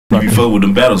You fuck with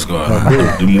them battle scars,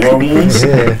 them war wounds.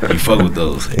 You fuck with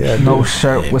those. Yeah, no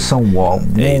shirt with some war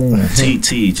wounds.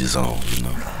 T just on, you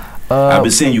know. I've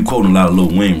been seeing you quoting a lot of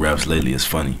Lil Wayne raps lately. It's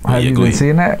funny. Have you been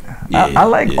seeing that? Yeah, I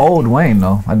like old Wayne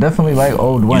though. I definitely like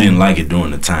old Wayne. You didn't like it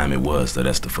during the time it was, so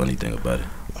that's the funny thing about it.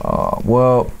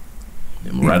 Well,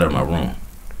 am I right or am I wrong?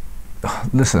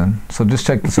 Listen, so just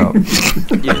check this out.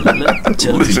 Yeah,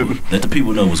 let the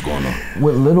people know what's going on.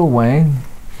 With Lil Wayne,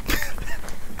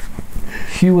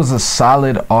 he was a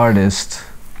solid artist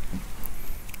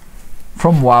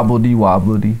from Wobbledy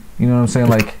Wobbledy. You know what I'm saying?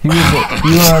 Like he was,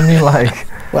 you know what I mean? Like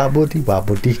Wobbledy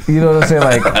Wobbledy. You know what I'm saying?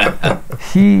 Like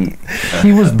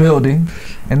he was building,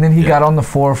 and then he got on the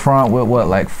forefront with what,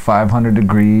 like 500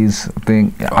 Degrees. I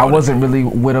think I wasn't really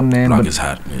with him then, but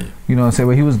hot, you know what I'm saying?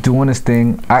 But he was doing his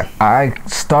thing. I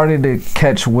started to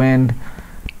catch wind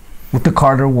with the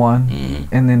Carter one,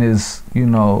 and then his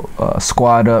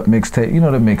Squad Up mixtape. You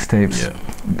know the mixtapes.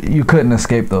 Yeah. You couldn't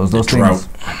escape those. Those things.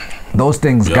 Those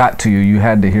things got to you. You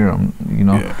had to hear them. You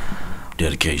know. Yeah.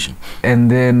 Dedication.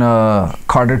 And then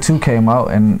Carter 2 came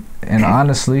out, and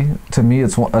honestly, to me,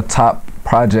 it's a top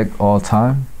project all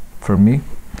time for me.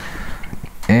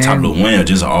 And top Lil Wayne, or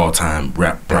just an all time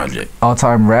rap project? All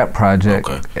time rap project.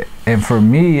 Okay. And for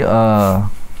me,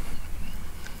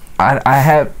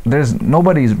 there's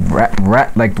nobody's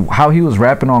rap like how he was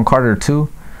rapping on Carter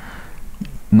 2.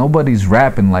 Nobody's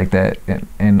rapping like that,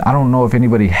 and I don't know if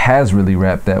anybody has really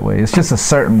rapped that way. It's just a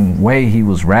certain way he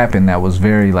was rapping that was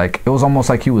very like, it was almost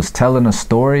like he was telling a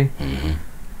story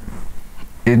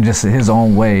in just his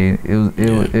own way.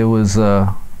 It was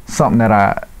something that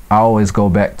I always go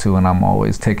back to, and I'm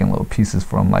always taking little pieces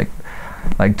from, like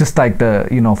just like the,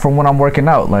 from when I'm working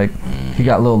out, like he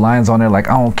got little lines on there like,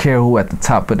 I don't care who at the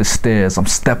top of the stairs, I'm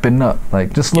stepping up,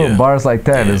 like just little bars like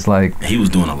that. Is like he was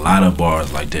doing a lot of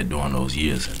bars like that during those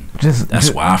years, and that's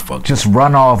why I fucked just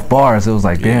run off bars. It was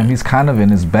like, damn, he's kind of in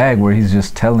his bag where he's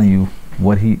just telling you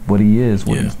what he is,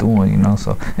 what he's doing,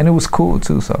 so, and it was cool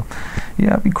too. So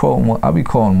yeah, I'll be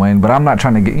quoting Wayne, but I'm not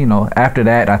trying to get, after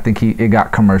that I think it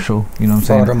got commercial, you know what I'm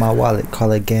saying? Part of my wallet,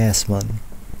 call it gas money.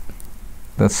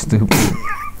 That's stupid.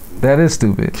 That is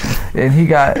stupid. And he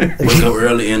got wake up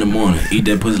early in the morning, eat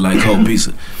that pussy like cold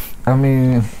pizza. I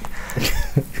mean,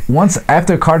 once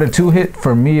after Carter 2 hit,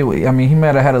 for me, he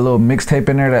might have had a little mixtape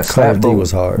in there that slapped. Carter 3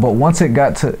 was hard. But once it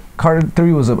got to Carter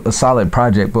 3 was a solid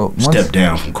project. But step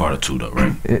down from Carter 2 though,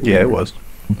 right? It was.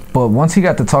 But once he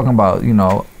got to talking about,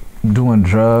 doing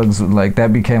drugs, like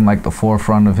that became like the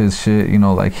forefront of his shit.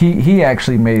 Like he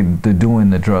actually made the doing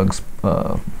the drugs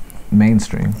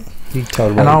mainstream.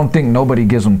 And I don't think nobody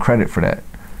gives him credit for that.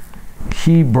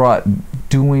 He brought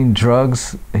doing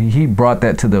drugs, he brought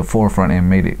that to the forefront and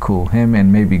made it cool. Him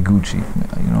and maybe Gucci,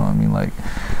 you know what I mean? Like,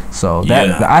 so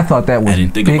that I thought that was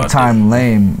big time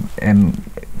lame, and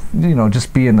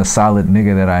just being the solid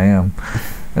nigga that I am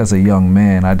as a young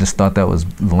man, I just thought that was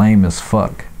lame as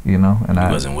fuck, and I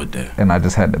wasn't with that. And I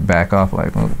just had to back off,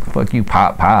 like, well, fuck you,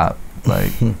 pop,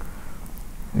 like, and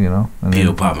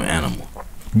pill popping animal.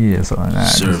 Yeah, so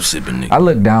syrup sipping nigga. I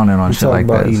look down on shit like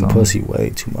that. Eating pussy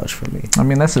way too much for me. I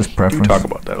mean, that's his preference. You talk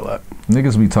about that a lot.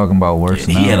 Niggas be talking about worse.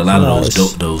 He had a lot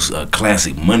of those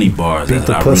classic money bars. Beat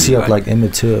the pussy up like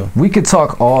Emmett Till. We could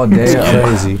talk all day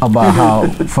about how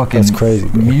fucking that's crazy,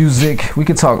 bro. Music. We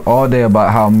could talk all day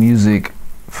about how music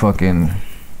fucking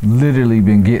literally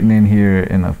been getting in here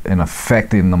and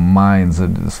affecting the minds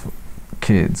of these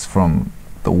kids, from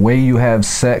the way you have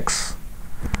sex,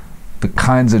 the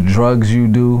kinds of drugs you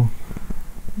do.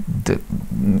 The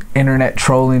internet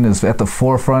trolling is at the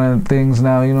forefront of things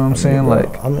now, you know what I'm saying?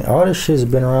 Bro, like, all this shit's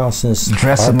been around since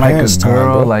dressing like a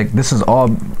girl, bro. Like, this is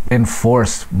all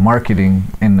enforced marketing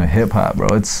in the hip hop, bro.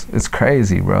 It's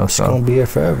crazy, bro. It's gonna be here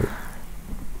forever.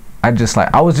 I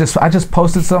just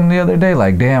posted something the other day,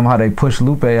 like, damn, how they pushed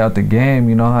Lupe out the game,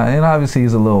 and obviously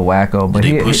he's a little wacko, but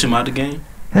did they push him out the game?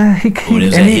 He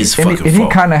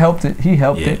kind of helped it. He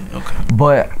helped it, okay.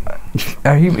 But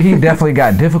he definitely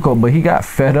got difficult. But he got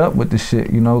fed up with the shit,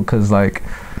 because like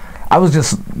I was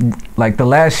just like the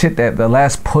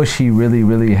last push he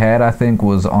really had, I think,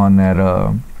 was on that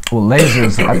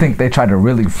Lasers. I think they tried to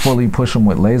really fully push him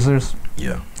with Lasers.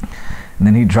 Yeah. And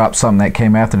then he dropped something that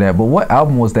came after that. But what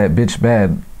album was that, Bitch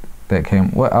Bad? That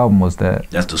came. What album was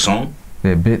that? That's the song.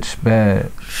 That Bitch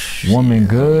Bad, Woman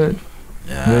Good.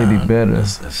 Lady Better.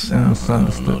 That sounds, I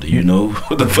don't know. Do you know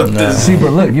what the fuck that is? See,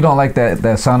 but look, you don't like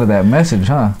that sound of that message,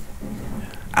 huh?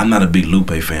 I'm not a big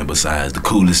Lupe fan. Besides the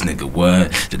coolest nigga,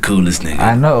 what the coolest nigga.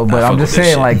 I know, but I'm just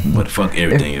saying, like, but fuck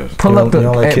everything else. Pull up the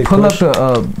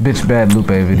bitch bad Lupe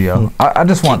video. I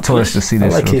just want tourists to see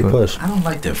this. I like Kick Push. I don't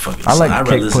like that fucking. I like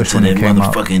Kick Push when it came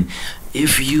out.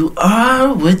 If you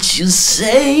are what you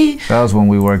say. That was when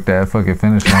we worked at fucking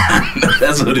Finish Line.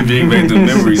 That's what it being back to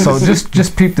memories. So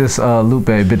just peep this Lupe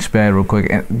bitch bad real quick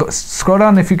and scroll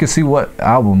down if you can see what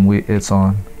album it's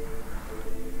on.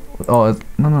 Oh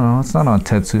no, it's not on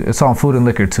Tetsu. It's on Food and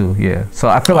Liquor too. Yeah. So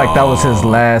I feel like that was his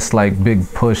last like big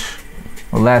push,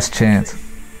 or last chance.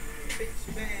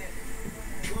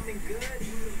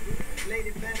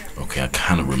 Okay, I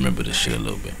kind of remember this shit a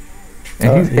little bit.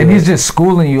 And he's just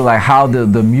schooling you like how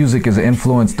the music has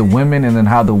influenced the women, and then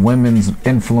how the women's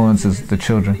influences the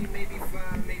children.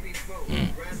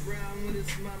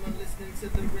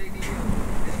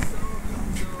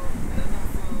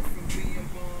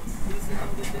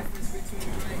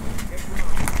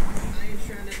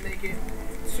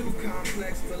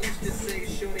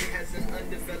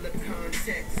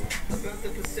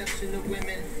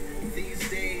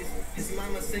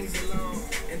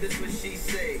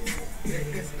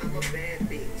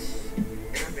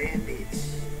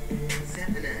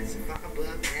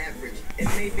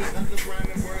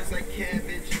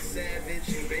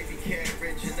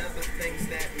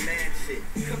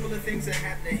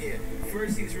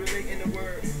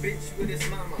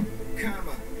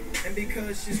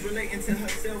 She's relating to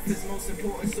herself, his most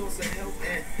important source of health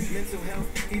and mental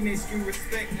health. He makes you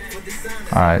respect for designer.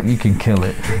 Alright, you can kill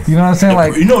it. You know what I'm saying?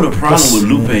 Like, you know the problem with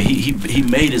Lupe, he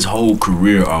made his whole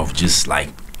career off just like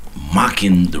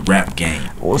mocking the rap game.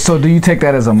 So do you take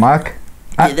that as a mock?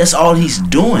 Yeah, that's all he's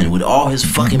doing with all his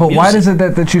fucking But music. why is it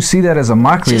that you see that as a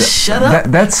mockery? Just shut up.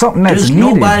 That's something that's There's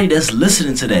needed. nobody that's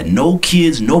listening to that. No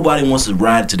kids, nobody wants to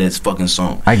ride to that fucking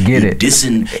song. I get it.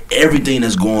 Dissing everything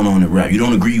that's going on in rap. You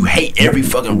don't agree, you hate every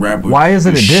fucking rapper. Why is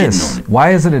it a diss?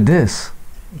 Why is it a diss?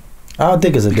 I don't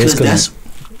think it's a diss. Because that's,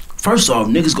 first off,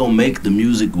 niggas gonna make the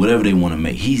music whatever they want to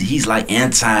make. He's like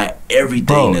anti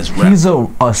everything that's rap. He's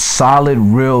a solid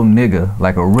real nigga,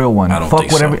 like a real one. I don't Fuck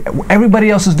think what everybody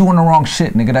else is doing the wrong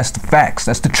shit, nigga. That's the facts.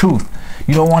 That's the truth.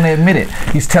 You don't want to admit it.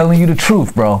 He's telling you the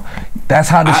truth, bro. That's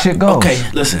how this shit goes. Okay,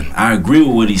 listen, I agree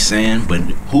with what he's saying, but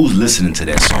who's listening to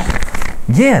that song?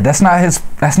 Yeah, that's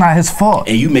not his fault.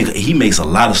 And he makes a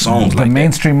lot of songs like that. The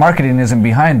mainstream marketing isn't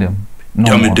behind him.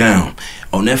 Dumb It Down.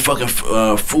 On that fucking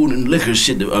Food and Liquor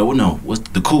shit, what's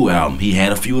the Cool album? He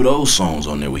had a few of those songs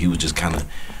on there where he was just kind of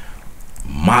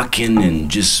mocking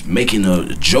and just making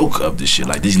a joke of this shit.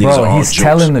 Like, these niggas are all jokes. He's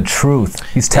telling the truth.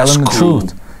 He's telling the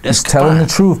truth. That's telling the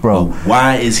truth, bro. But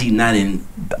why is he not in?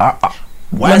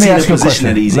 Why Let is me he in ask the you a position question.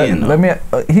 that he's in? Let me.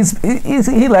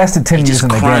 He lasted 10 years in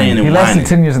the game. He lasted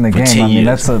 10 years in the game. I mean,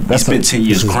 that's he spent 10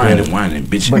 years crying and whining,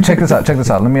 bitch. But check this out. Check this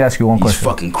out. Let me ask you one question. He's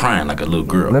fucking crying like a little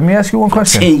girl. Let me ask you one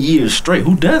question. 10 years straight.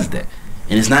 Who does that?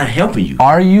 And it's not helping you.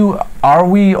 Are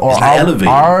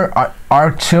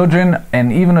our children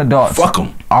and even adults? Fuck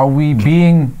them. Are we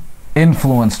being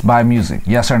influenced by music?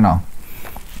 Yes or no?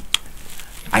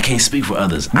 I can't speak for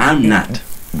others. I'm not.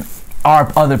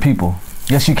 Are other people?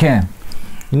 Yes, you can.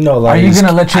 No, like, are you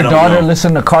gonna let your daughter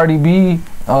listen to Cardi B,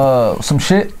 some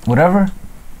shit, whatever?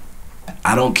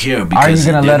 I don't care. Because are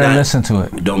you gonna let her listen to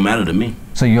it? It don't matter to me.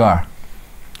 So you are.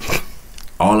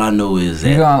 All I know is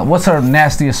that. What's her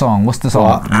nastiest song? What's the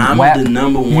song? I'm WAP? the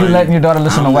number one. You letting your daughter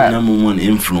listen to WAP? I'm the number one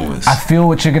influence. I feel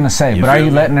what you're gonna say, but are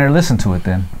you letting her listen to it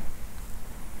then?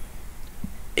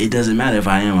 It doesn't matter if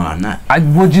I am or I'm not.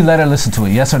 Would you let her listen to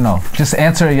it? Yes or no? Just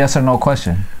answer a yes or no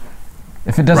question.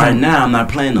 If it doesn't. Right now, I'm not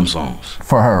playing them songs.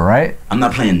 For her, right? I'm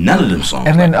not playing none of them songs.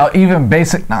 And then even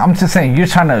basic. Now, I'm just saying, you're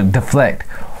trying to deflect.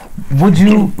 Would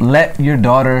you let your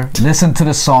daughter listen to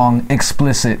the song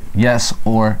explicit? Yes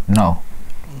or no?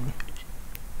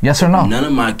 Yes or no? None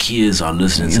of my kids are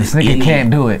listening to this nigga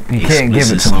can't do it. He can't give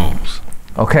it to songs.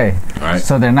 Okay. Right.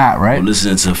 So they're not, right? We're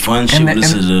listening to fun shit. We're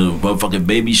listening to motherfucking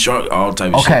Baby Shark, all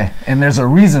type of shit. Okay. And there's a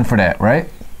reason for that, right?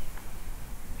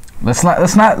 Let's not.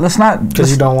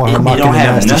 Because you don't want her it don't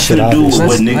have nothing to do with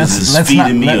what niggas is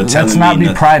feeding me or telling me. Let's not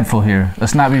be prideful here.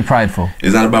 Let's not be prideful.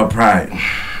 It's not about pride.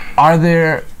 Are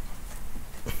there?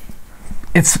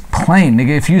 It's plain,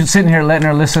 nigga. If you sitting here letting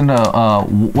her listen to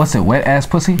what's it, wet ass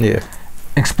pussy? Yeah.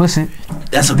 Explicit.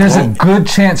 There's a good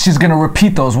chance she's gonna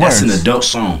repeat those words. That's an adult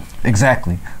song.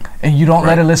 Exactly. And you don't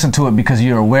let her listen to it because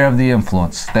you're aware of the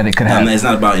influence that it could have. It's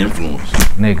not about influence,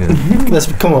 nigga.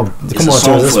 Come on.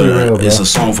 It's a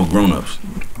song for grown-ups.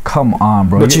 Come on,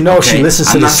 bro. But you know she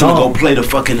listens to the song.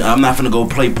 I'm not gonna go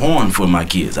play porn for my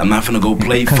kids. I'm not gonna go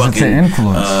play fucking. It's an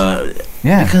influence.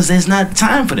 Yeah. Because there's not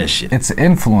time for that shit. It's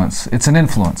influence. It's an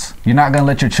influence. You're not gonna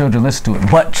let your children listen to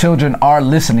it. But children are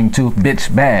listening to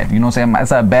Bitch Bad. You know what I'm saying?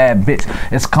 It's a bad bitch.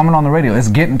 It's coming on the radio. It's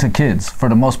getting to kids for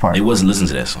the most part. They wasn't listening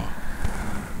to that song.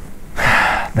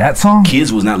 That song?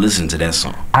 Kids was not listening to that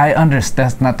song. I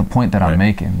understand. That's not the point that I'm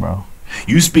making, bro.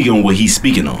 You speaking on what he's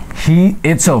speaking on.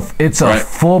 It's a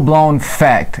full blown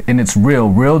fact, and it's real.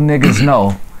 Real niggas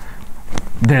know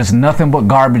there's nothing but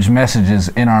garbage messages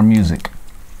in our music.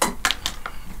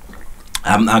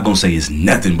 I'm not gonna say it's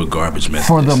nothing but garbage messages.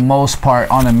 For the most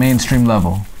part, on a mainstream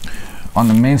level. On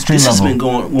the mainstream level. This has been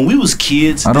going. When we was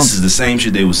kids, this is the same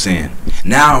shit they was saying.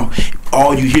 Now,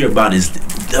 all you hear about is,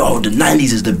 the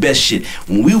 90s is the best shit.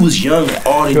 When we was young,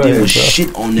 all they did was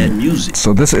shit on that music.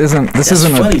 So this isn't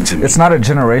funny to me. It's not a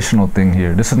generational thing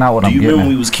here. This is not what I'm getting. Do you remember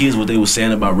when we was kids what they were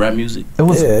saying about rap music? It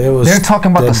was. They're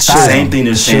talking about the style. Same thing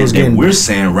they're saying that we're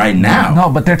saying right now. No,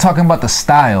 but they're talking about the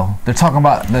style. They're talking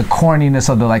about the corniness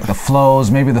of the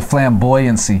flows, maybe the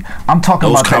flamboyancy. I'm talking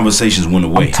about those conversations went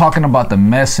away. I'm talking about the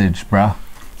message, bro.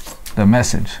 The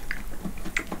message.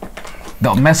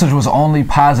 The message was only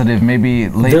positive, maybe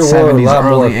late 70s, early 80s. There were a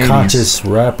lot more conscious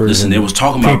rappers. Listen, they was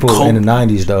talking about people coke in the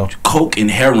 90s, though. Coke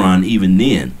and heroin even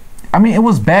then. I mean, it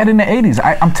was bad in the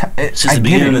 80s. Since the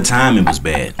beginning of the time, it was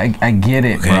bad. I get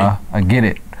it, bro. I get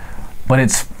it.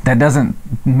 But that doesn't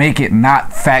make it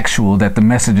not factual that the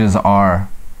messages are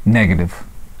negative.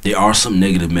 There are some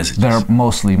negative messages. They're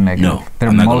mostly negative. No, they're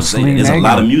I'm not mostly gonna say that. There's negative. a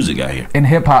lot of music out here. In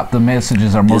hip hop, the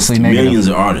messages are mostly negative. Millions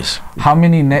of artists. How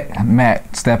many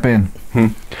Matt, step in?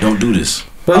 Don't do this.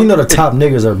 But you know the top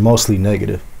niggas are mostly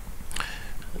negative.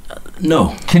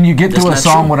 No. Can you get through a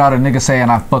song without a nigga saying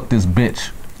I fucked this bitch?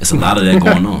 There's a lot of that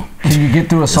going on. Can you get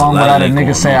through a song without a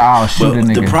nigga saying I'll shoot a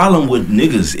nigga? The problem with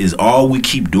niggas is all we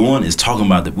keep doing is talking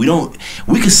about that. We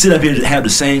can sit up here and have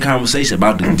the same conversation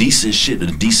about the decent shit, the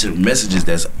decent messages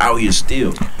that's out here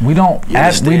still. We don't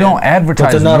advertise.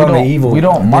 But they're not on the evil. We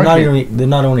don't market. They're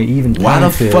not on the even. Why the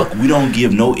fuck we don't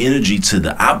give no energy to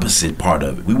the opposite part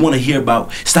of it? We want to hear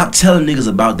about. Stop telling niggas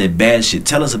about that bad shit.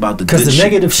 Tell us about the good shit. Because the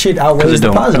negative shit outweighs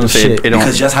the positive shit.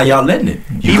 Because that's how y'all letting it.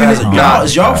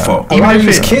 It's y'all fault. Even if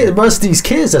it's these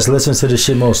kids that's listening to this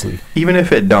shit mostly. Even if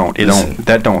that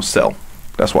don't sell.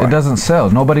 That's why it doesn't sell.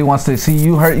 Nobody wants to see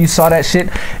you saw that shit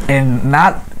and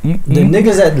not the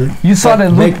niggas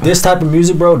that make this type of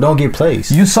music, bro, don't get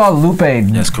plays. You saw Lupe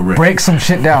break some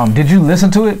shit down. Did you listen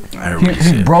to it?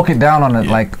 He broke it down on it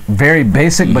like very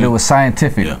basic, but it was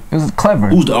scientific. It was clever.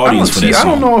 Who's the audience for that song? I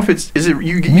don't know if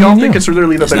you don't think it's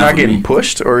literally that they're not getting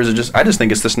pushed, or is it just I just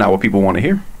think it's just not what people want to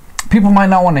hear. People might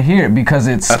not want to hear it because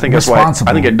it's responsible.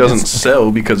 I think it doesn't sell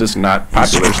because it's not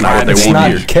popular. It's not what they want to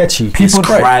hear. It's not catchy. People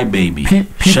cry baby.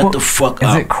 Shut the fuck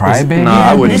up. Is it cry baby? No,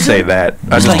 I wouldn't say that.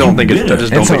 I just don't think it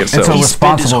sells. It's a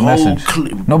responsible message.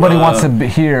 Nobody wants to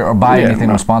hear or buy anything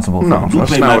responsible. No,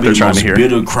 that's not what they're trying to hear.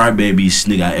 Bitter crybaby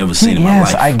nigga I ever seen in my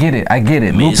life. Yes, I get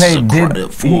it. Lupe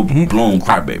did full blown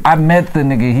crybaby. I met the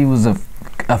nigga. He was a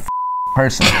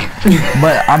person,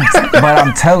 but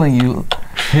I'm telling you,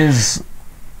 his.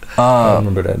 I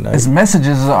remember that night. His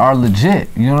messages are legit.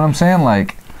 You know what I'm saying?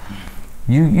 Like,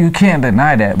 you can't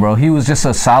deny that, bro. He was just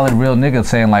a solid, real nigga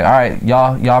saying like, all right,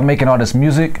 y'all making all this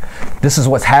music. This is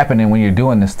what's happening when you're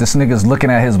doing this. This nigga's looking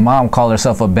at his mom call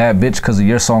herself a bad bitch because of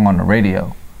your song on the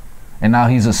radio, and now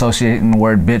he's associating the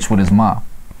word bitch with his mom.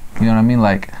 You know what I mean?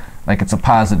 Like it's a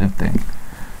positive thing.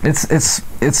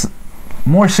 It's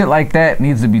more shit like that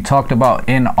needs to be talked about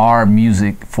in our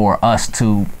music for us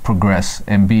to progress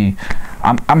and be.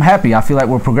 I'm happy. I feel like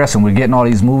we're progressing. We're getting all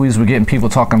these movies. We're getting people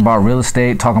talking about real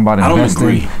estate, talking about investing,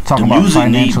 I don't agree. Talking the about music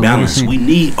financial need balance. literacy. We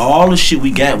need all the shit we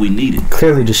got. We need it.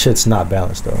 Clearly, the shit's not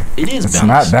balanced though. It is. It's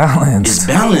balanced. not balanced. It's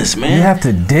balanced, man. You have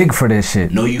to dig for this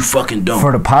shit. No, you fucking don't.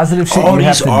 For the positive shit, all you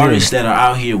have these to artists dig. that are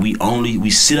out here, we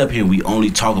sit up here and we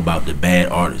only talk about the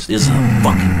bad artists. There's a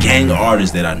fucking gang of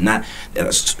artists that are not.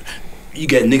 You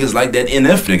got niggas like that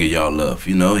NF nigga y'all love,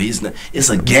 you know. It's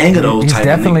a gang of those. He's type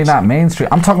definitely of niggas. Not mainstream.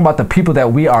 I'm talking about the people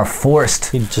that we are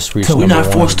forced. We're not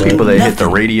forced to. People that hit the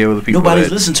radio. The people nobody's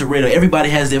that listening to radio. Everybody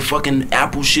has their fucking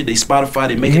Apple shit. They Spotify.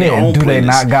 They making their own do playlist. They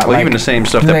not got even the same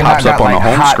stuff that pops up on the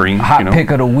home screen. Hot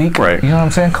pick of the week. Right. You know what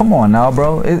I'm saying? Come on now,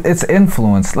 bro. It's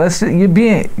influence. You're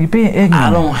being ignorant.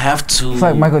 I don't have to. It's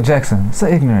like Michael Jackson. It's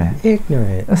ignorant.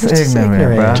 That's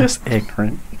ignorant, bro. Just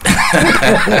ignorant.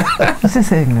 It's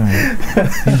just ignorant.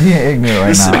 You're being ignorant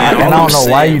right now. And I don't know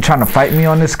why you're trying to fight me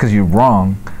on this because you're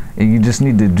wrong. and you just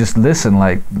need to just listen.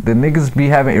 Like the niggas be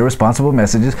having irresponsible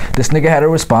messages. This nigga had a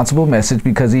responsible message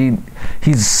because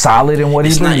he's solid in what he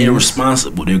believes. It's not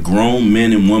irresponsible. They're grown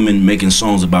men and women making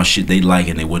songs about shit they like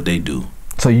and what they do.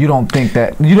 So you don't think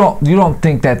that you don't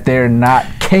think that they're not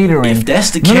catering? If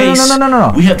that's the case,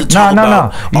 no. We have to talk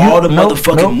about all the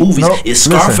motherfucking movies. Is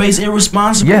Scarface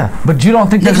irresponsible? Yeah, but you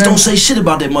don't think niggas don't say shit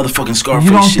about that motherfucking Scarface.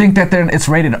 You don't think that it's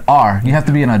rated R? You have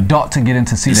to be an adult to get in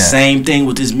to see that. Same thing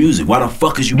with this music. Why the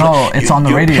fuck is you? No, it's on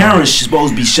the radio. Your parents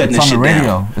supposed to be shutting that shit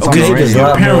down. It's on the radio.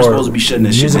 Your parents supposed to be shutting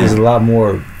that shit down. Music is a lot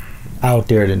more out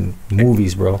there than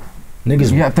movies, bro.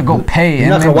 Niggas, you have to go pay. You're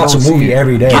not gonna watch a movie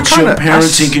every day. Get your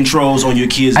parenting controls on your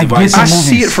kids' devices. I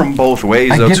see it from both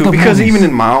ways though too, because even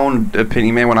in my own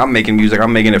opinion, man, when I'm making music,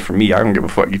 I'm making it for me. I don't give a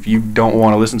fuck if you don't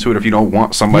want to listen to it. If you don't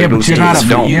want somebody to listen to it,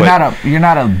 don't. You're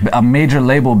not a major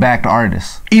label backed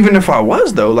artist. Even if I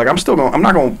was though, like I'm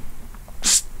not gonna.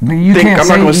 I'm not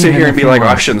going to sit here and be like, oh,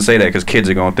 I shouldn't say that because kids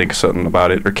are going to think something about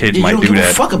it, or kids might do that. You don't give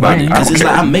a fuck about it because it's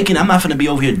like I'm not going to be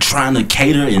over here trying to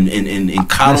cater and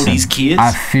coddle these kids.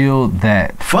 I feel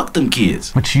that. Fuck them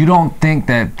kids. But you don't think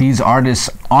that these artists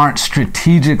aren't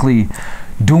strategically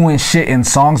doing shit in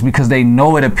songs because they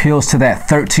know it appeals to that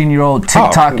 13-year-old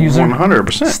TikTok user?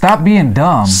 100%. Stop being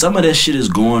dumb. Some of that shit is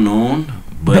going on,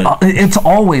 but it's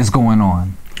always going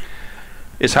on.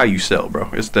 It's how you sell, bro.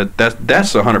 It's that's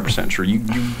 100% true. You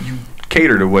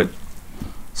cater to what.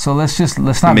 So let's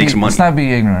not be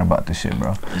ignorant about this shit,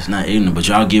 bro. It's not ignorant, but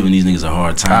y'all giving these niggas a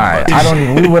hard time. All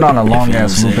right, we went on a long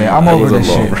ass Lupe. I'm over this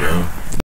shit. Bro.